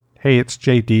Hey, it's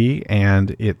JD,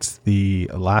 and it's the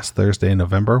last Thursday in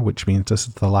November, which means this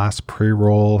is the last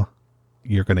pre-roll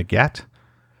you're going to get,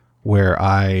 where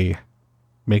I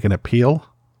make an appeal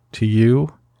to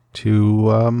you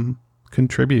to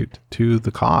contribute to the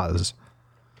cause.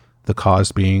 The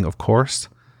cause being, of course,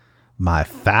 my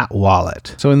fat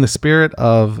wallet. So in the spirit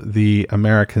of the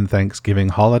American Thanksgiving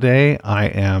holiday, I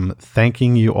am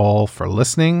thanking you all for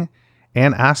listening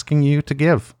and asking you to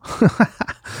give.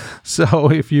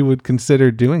 So if you would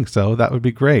consider doing so, that would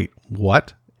be great.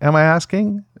 What am I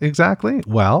asking exactly?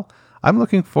 Well, I'm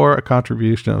looking for a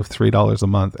contribution of $3 a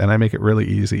month, and I make it really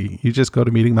easy. You just go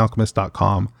to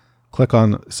meetingmalcolmus.com, click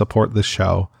on support this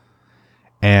show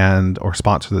or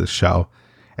sponsor this show,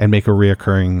 and make a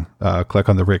reoccurring, click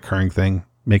on the recurring thing,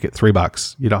 make it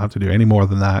 $3. You don't have to do any more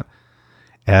than that.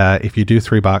 If you do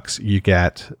 $3, you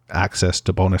get access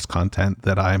to bonus content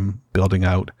that I'm building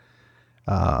out.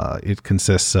 It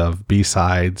consists of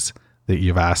B-sides that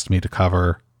you've asked me to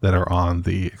cover that are on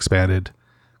the expanded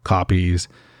copies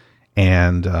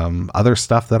and other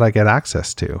stuff that I get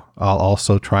access to. I'll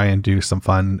also try and do some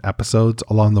fun episodes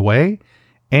along the way.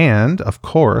 And of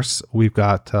course, we've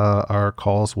got our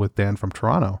calls with Dan from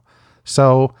Toronto.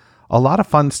 So a lot of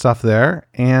fun stuff there.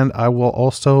 And I will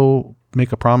also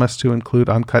make a promise to include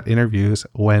uncut interviews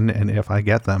when and if I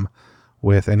get them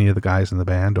with any of the guys in the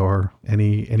band or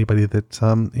anybody that's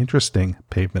interesting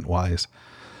pavement wise.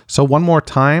 So one more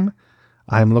time,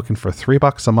 I'm looking for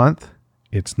 $3 a month.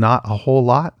 It's not a whole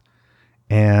lot,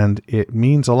 and it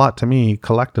means a lot to me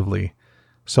collectively.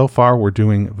 So far, we're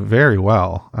doing very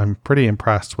well. I'm pretty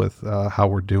impressed with how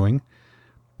we're doing,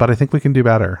 but I think we can do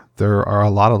better. There are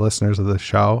a lot of listeners of this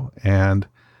show, and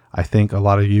I think a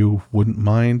lot of you wouldn't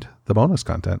mind the bonus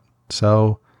content.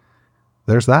 So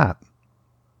there's that.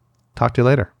 Talk to you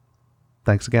later.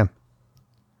 Thanks again.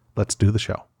 Let's do the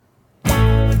show.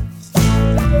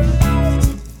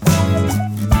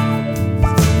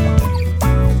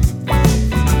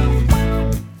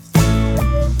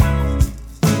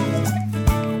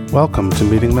 Welcome to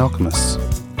Meeting Malcolmus,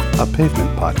 a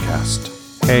pavement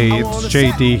podcast. Hey, it's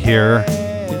JD here,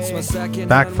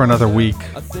 back for another week.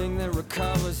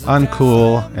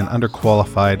 Uncool and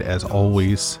underqualified as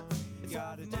always.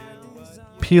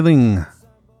 Peeling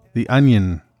the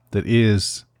onion that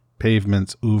is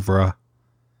pavement's oeuvre.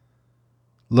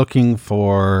 Looking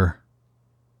for,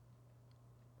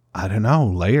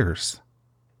 layers.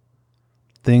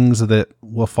 Things that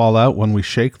will fall out when we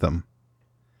shake them.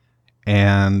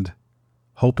 And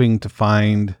hoping to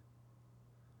find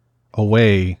a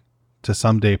way to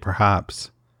someday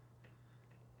perhaps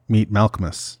meet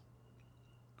Malcolmus.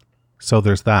 So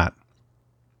there's that.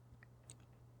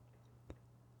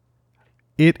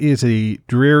 It is a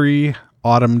dreary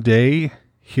autumn day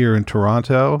here in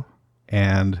Toronto,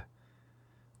 and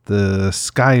the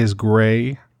sky is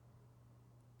gray.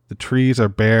 The trees are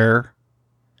bare,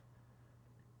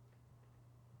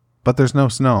 but there's no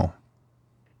snow.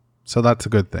 So that's a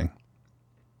good thing.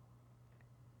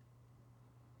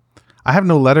 I have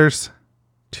no letters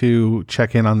to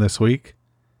check in on this week.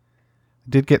 I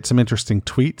did get some interesting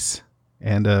tweets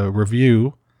and a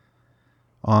review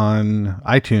on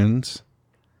iTunes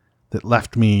that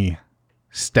left me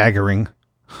staggering.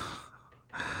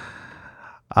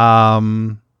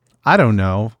 I don't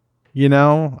know.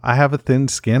 I have a thin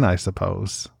skin, I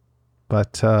suppose.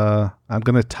 But I'm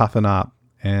going to toughen up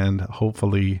and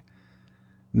hopefully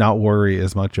not worry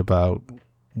as much about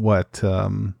what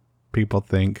people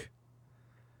think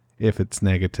if it's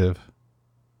negative.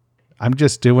 I'm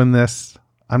just doing this.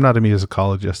 I'm not a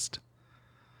musicologist.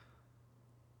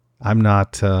 I'm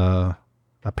not a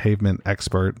pavement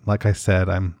expert. Like I said,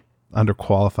 I'm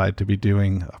underqualified to be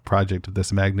doing a project of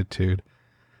this magnitude.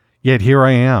 Yet here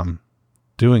I am,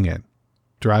 doing it,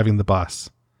 driving the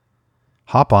bus.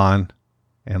 Hop on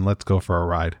and let's go for a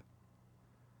ride.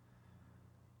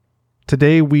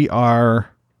 Today we are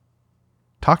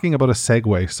talking about a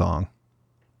Segway song.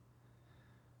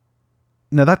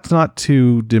 Now that's not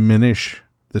to diminish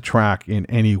the track in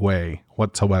any way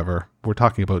whatsoever. We're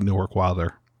talking about Newark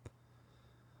Wilder.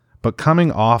 But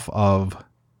coming off of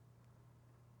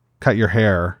Cut Your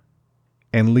Hair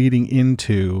and leading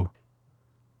into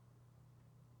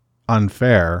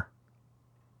Unfair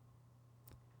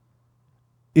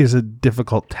is a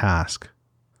difficult task.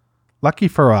 Lucky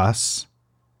for us,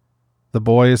 the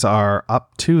boys are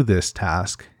up to this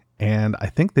task, and I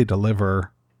think they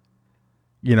deliver,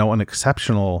 an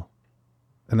exceptional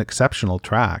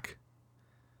track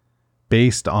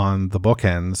based on the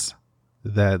bookends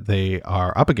that they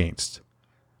are up against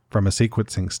from a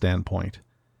sequencing standpoint.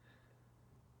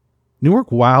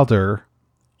 Newark Wilder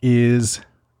is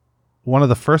one of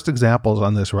the first examples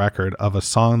on this record of a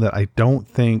song that I don't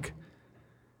think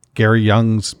Gary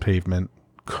Young's Pavement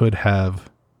could have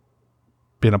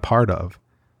been a part of.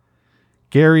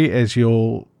 Gary, as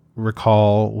you'll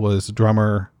recall, was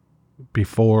drummer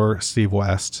before Steve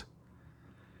West.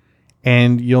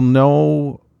 And you'll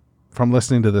know from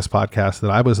listening to this podcast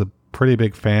that I was a pretty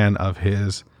big fan of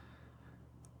his,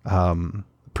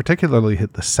 particularly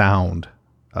the sound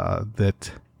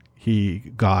that he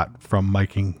got from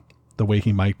miking, the way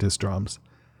he mic'd his drums.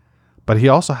 But he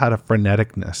also had a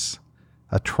freneticness,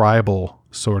 a tribal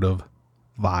sort of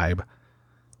vibe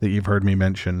that you've heard me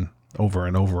mention over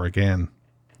and over again,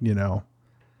 you know,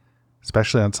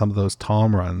 especially on some of those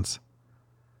tom runs.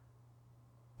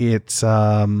 It's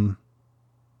the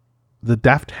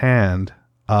deft hand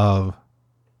of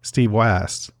Steve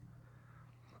West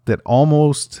that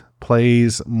almost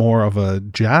plays more of a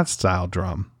jazz style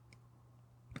drum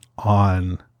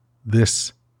on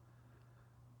the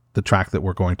track that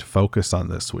we're going to focus on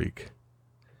this week.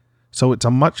 So it's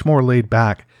a much more laid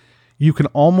back. You can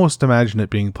almost imagine it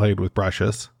being played with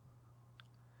brushes,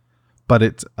 but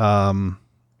it's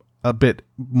a bit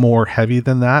more heavy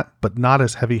than that, but not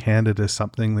as heavy-handed as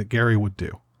something that Gary would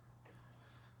do.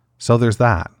 So there's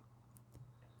that.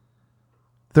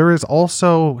 There is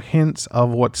also hints of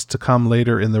what's to come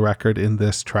later in the record in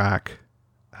this track.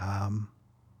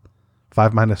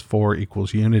 5 minus 4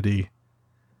 equals unity.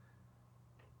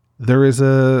 There is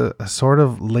a sort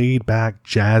of laid back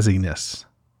jazziness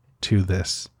to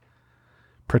this,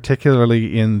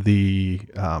 particularly in the,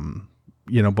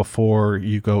 before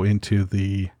you go into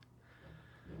the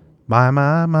my.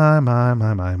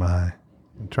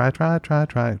 Try.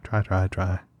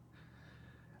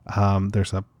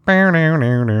 There's a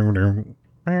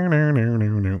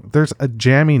there's a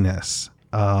jamminess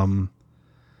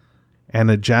and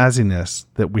a jazziness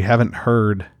that we haven't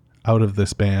heard out of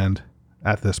this band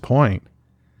at this point,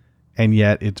 and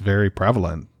yet it's very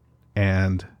prevalent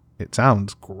and it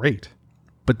sounds great.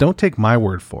 But don't take my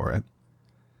word for it.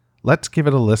 Let's give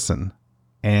it a listen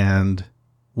and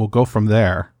we'll go from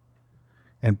there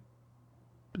and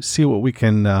see what we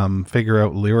can figure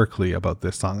out lyrically about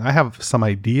this song. I have some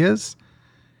ideas,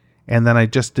 and then I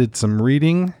just did some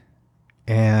reading,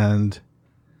 and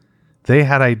they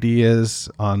had ideas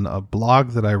on a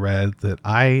blog that I read that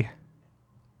I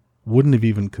wouldn't have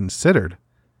even considered.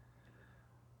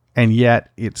 And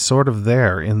yet it's sort of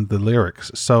there in the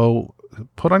lyrics. So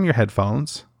put on your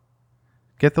headphones,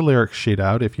 get the lyrics sheet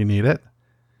out if you need it,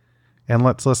 and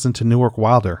let's listen to Newark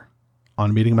Wilder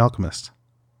on Meeting Malcolmist,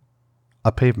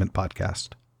 a Pavement podcast.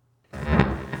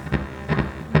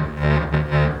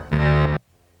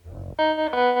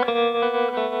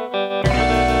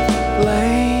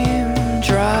 Lame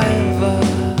driver,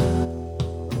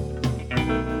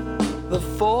 the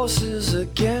forces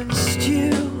against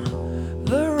you,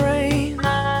 the rain.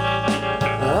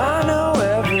 I know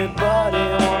everybody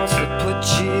wants to put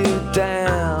you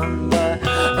down, but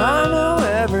I know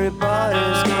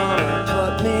everybody's gonna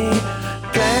put me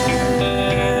down.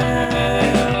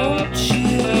 Won't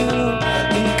you?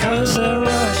 Because they're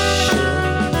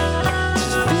rushing to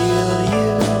feel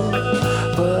you,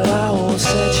 but I won't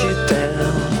set you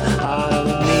down. I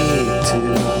don't need to,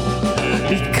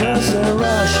 because they're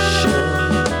rushing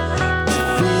to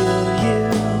feel you,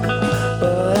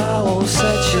 but I won't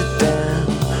set you down.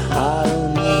 I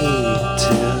don't need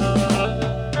to.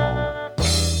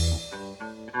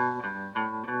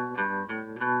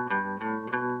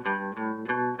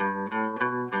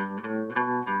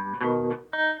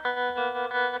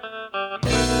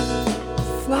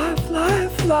 Fly, fly,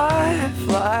 fly,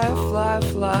 fly, fly,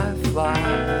 fly, fly.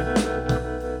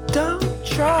 Don't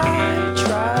try,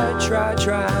 try, try,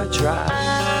 try, try.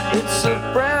 It's a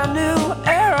brand new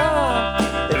era.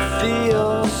 It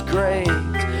feels great.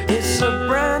 It's a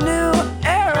brand new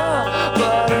era,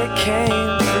 but it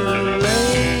came too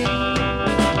late.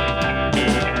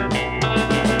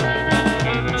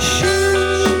 She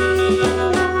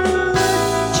won't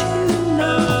let you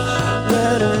know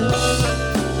that it's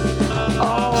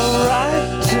alright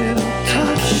to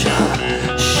touch her.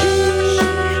 She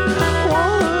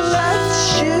won't let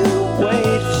you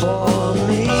wait for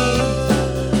me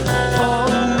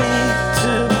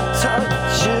to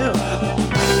touch you.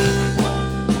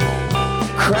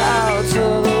 Cry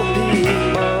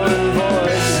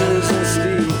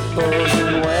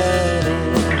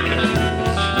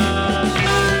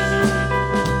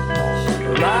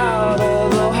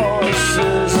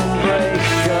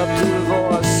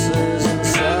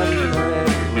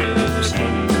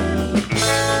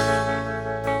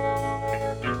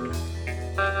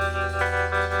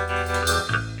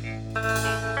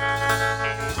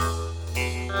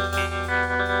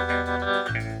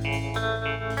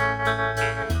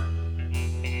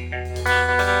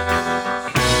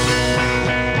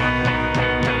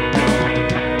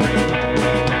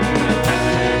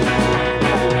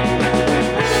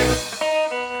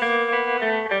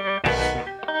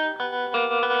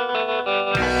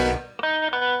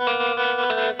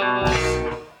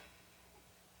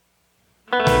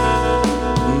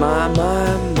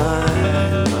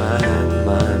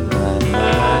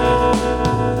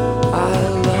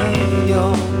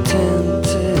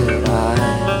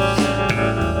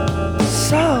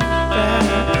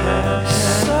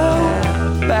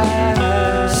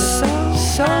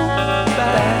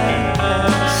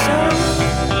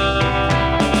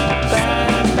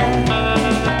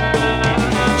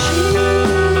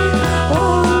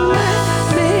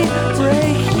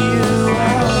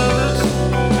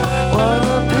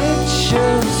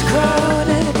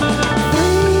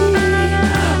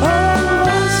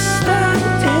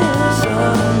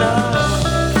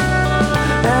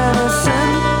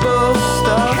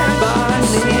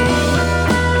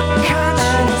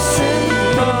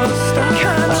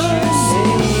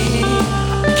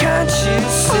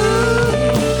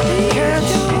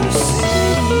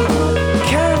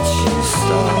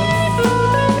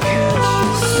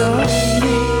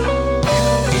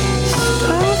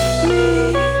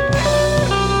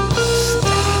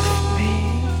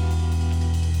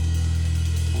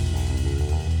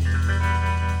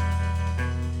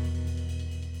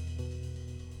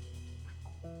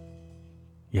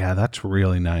Yeah, that's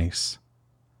really nice.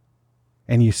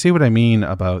 And you see what I mean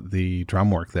about the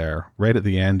drum work there, right at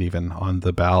the end, even on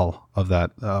the bell of that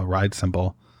ride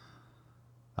cymbal.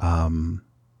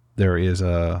 There is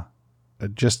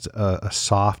just a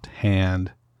soft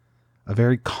hand, a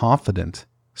very confident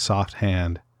soft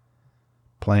hand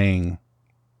playing,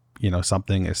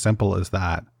 something as simple as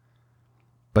that.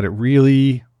 But it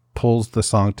really pulls the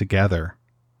song together.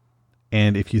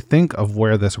 And if you think of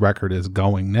where this record is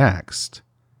going next,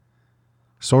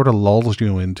 sort of lulls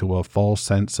you into a false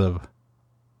sense of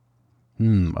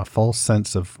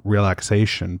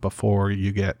relaxation before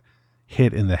you get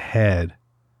hit in the head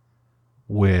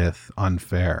with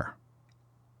Unfair.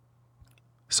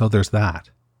 So there's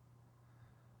that.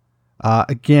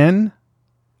 Again,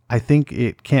 I think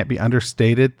it can't be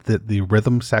understated that the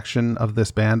rhythm section of this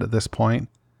band at this point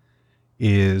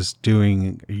is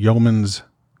doing yeoman's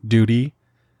duty.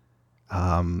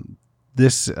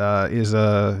 This is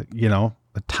a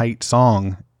tight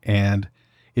song, and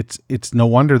it's no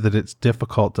wonder that it's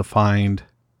difficult to find,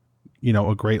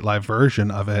 a great live version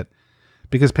of it,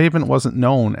 because Pavement wasn't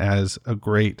known as a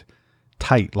great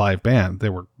tight live band. They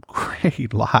were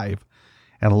great live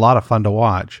and a lot of fun to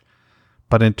watch.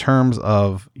 But in terms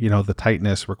of, the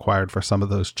tightness required for some of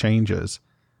those changes,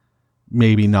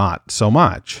 maybe not so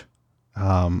much.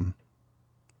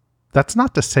 That's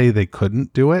not to say they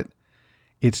couldn't do it.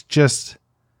 It's just,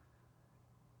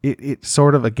 it's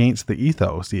sort of against the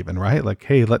ethos even, right? Like,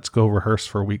 hey, let's go rehearse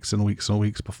for weeks and weeks and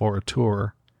weeks before a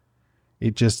tour.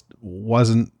 It just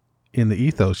wasn't in the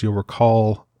ethos. You'll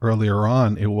recall earlier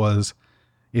on,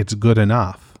 it's good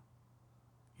enough,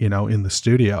 in the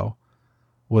studio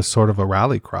was sort of a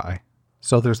rally cry.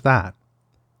 So there's that.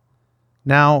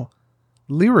 Now,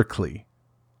 lyrically,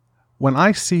 when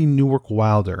I see Newark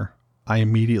Wilder, I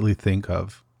immediately think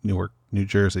of Newark, New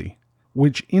Jersey,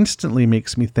 which instantly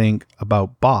makes me think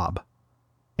about Bob,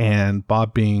 and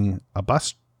Bob being a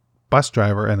bus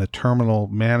driver and a terminal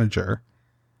manager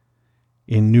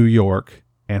in New York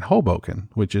and Hoboken,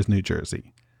 which is New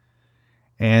Jersey.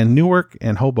 And Newark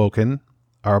and Hoboken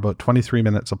are about 23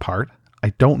 minutes apart. I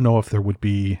don't know if there would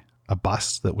be a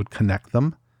bus that would connect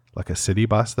them, like a city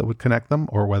bus that would connect them,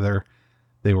 or whether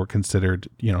they were considered,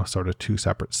 sort of two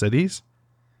separate cities.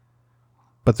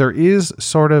 But there is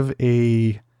sort of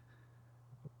a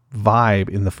vibe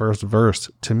in the first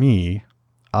verse to me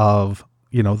of,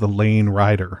 the lane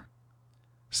rider,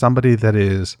 somebody that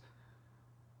is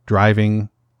driving,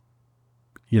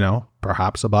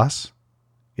 perhaps a bus,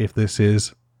 if this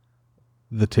is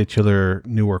the titular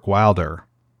Newark Wilder,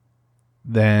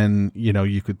 then,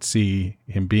 you could see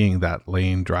him being that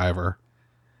lane driver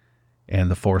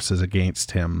and the forces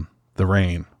against him, the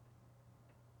rain.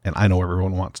 And I know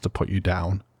everyone wants to put you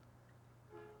down,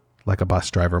 like a bus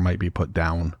driver might be put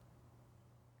down.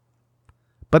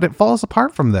 But it falls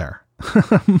apart from there.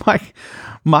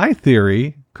 My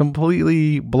theory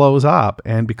completely blows up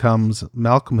and becomes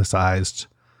Malcolmicized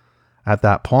at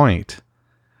that point,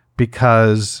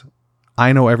 because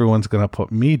I know everyone's going to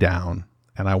put me down,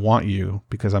 and I want you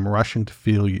because I'm rushing to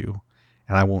feel you,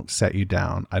 and I won't set you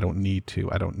down. I don't need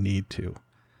to.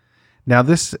 Now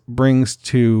this brings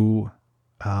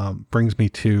me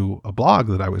to a blog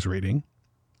that I was reading,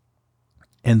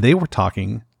 and they were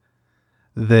talking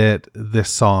that this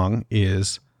song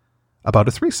is about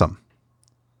a threesome.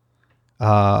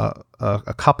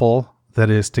 A couple that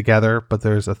is together, but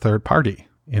there's a third party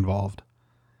involved.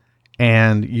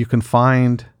 And you can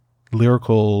find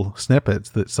lyrical snippets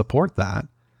that support that.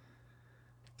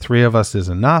 3 of us is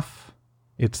enough.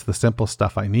 It's the simple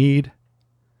stuff I need.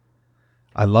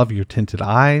 I love your tinted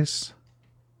eyes.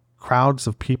 Crowds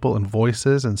of people and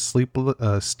voices and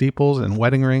steeples and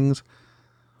wedding rings.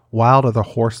 Wild are the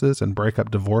horses and break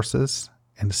up divorces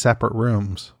and separate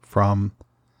rooms from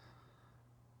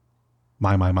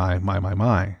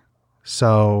my.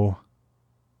 So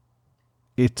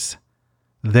it's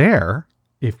there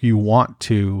if you want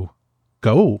to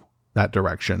go that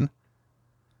direction.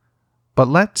 But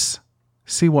let's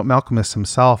see what Malcolmus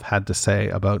himself had to say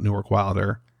about Newark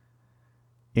Wilder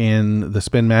in the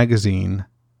Spin magazine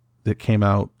that came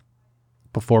out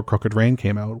before Crooked Rain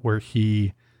came out, where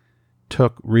he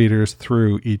took readers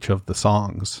through each of the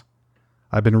songs.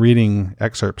 I've been reading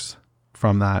excerpts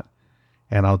from that,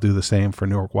 and I'll do the same for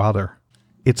Newark Wilder.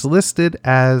 It's listed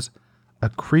as a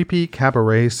creepy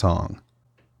cabaret song.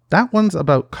 That one's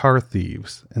about car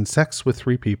thieves and sex with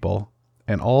 3 people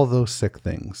and all those sick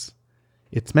things.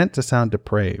 It's meant to sound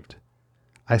depraved.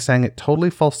 I sang it totally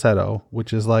falsetto,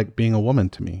 which is like being a woman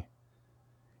to me.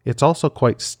 It's also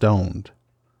quite stoned.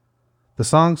 The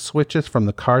song switches from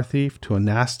the car thief to a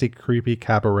nasty, creepy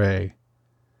cabaret.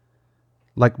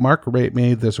 Like Mark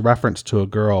made this reference to a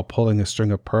girl pulling a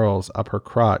string of pearls up her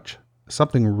crotch,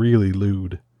 something really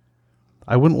lewd.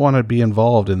 I wouldn't want to be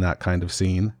involved in that kind of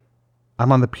scene.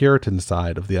 I'm on the Puritan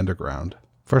side of the underground.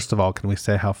 First of all, can we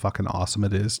say how fucking awesome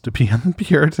it is to be on the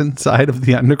Puritan side of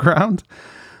the underground?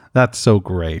 That's so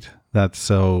great. That's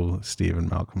so Stephen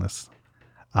Malcolmus.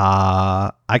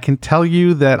 I can tell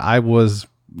you that I was,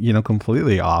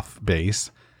 completely off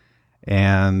base.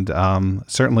 And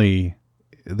certainly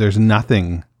there's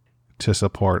nothing to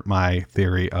support my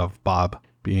theory of Bob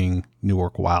being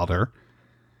Newark Wilder.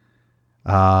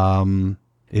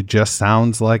 It just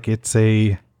sounds like it's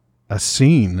a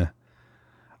scene,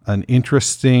 an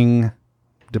interesting,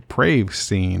 depraved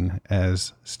scene,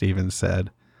 as Stephen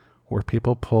said, where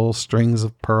people pull strings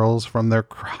of pearls from their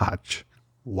crotch.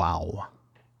 Wow.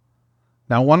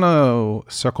 Now I want to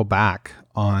circle back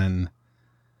on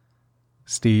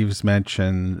Steve's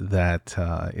mention that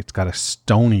it's got a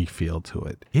stony feel to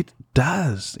it. It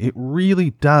does. It really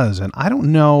does. And I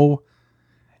don't know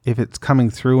if it's coming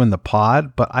through in the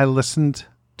pod, but I listened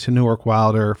to Newark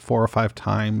Wilder 4 or 5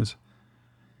 times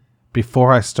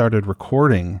before I started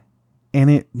recording, and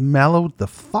it mellowed the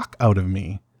fuck out of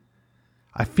me.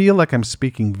 I feel like I'm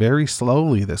speaking very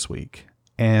slowly this week,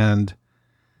 and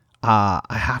I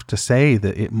have to say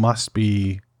that it must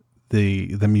be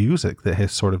the music that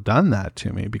has sort of done that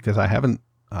to me, because I haven't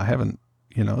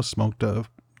smoked a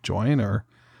joint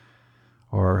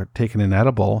or taken an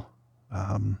edible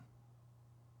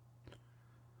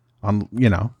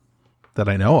that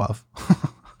I know of.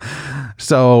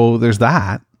 So there's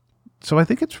that. So I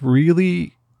think it's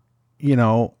really,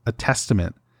 a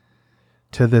testament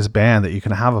to this band that you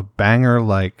can have a banger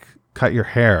like Cut Your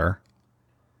Hair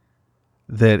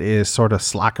that is sort of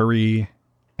slackery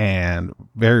and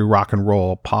very rock and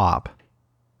roll pop.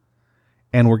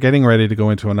 And we're getting ready to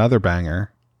go into another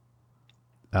banger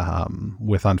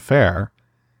with Unfair.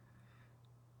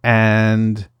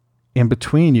 And in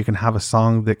between, you can have a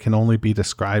song that can only be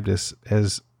described as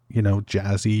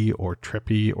jazzy or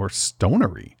trippy or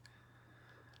stonery.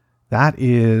 That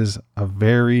is a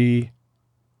very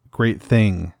great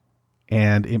thing.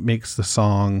 And it makes the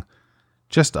song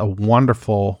just a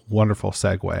wonderful, wonderful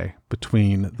segue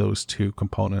between those two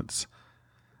components.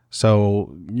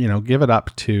 So, give it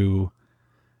up to,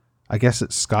 I guess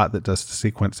it's Scott that does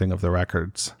the sequencing of the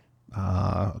records.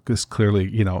 Because clearly,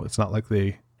 it's not like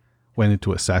they went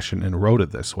into a session and wrote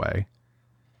it this way.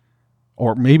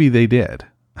 Or maybe they did.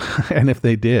 And if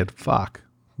they did, fuck.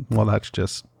 Well, that's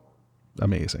just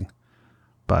amazing.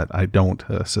 But I don't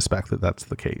suspect that that's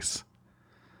the case.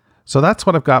 So that's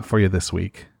what I've got for you this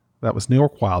week. That was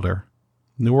Newark Wilder.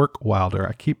 Newark Wilder.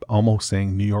 I keep almost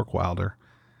saying New York Wilder.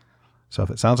 So if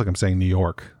it sounds like I'm saying New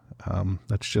York,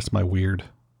 that's just my weird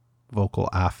vocal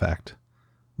affect,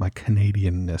 my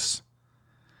Canadianness.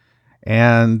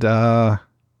 And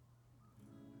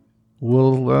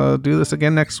we'll do this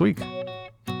again next week.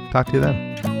 Talk to you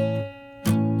then.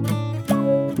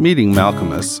 Meeting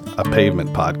Malcolmus, a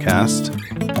Pavement podcast,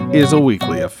 is a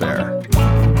weekly affair.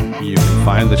 You can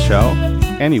find the show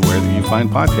anywhere that you find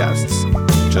podcasts,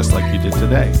 just like you did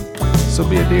today. So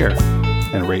be a dear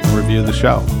and rate and review the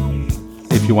show.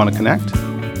 If you want to connect,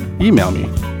 email me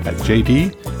at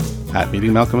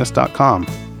jd@meetingmalcolmus.com.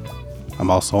 I'm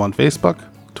also on Facebook,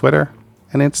 Twitter,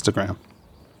 and Instagram.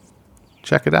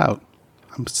 Check it out.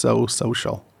 I'm so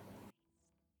social.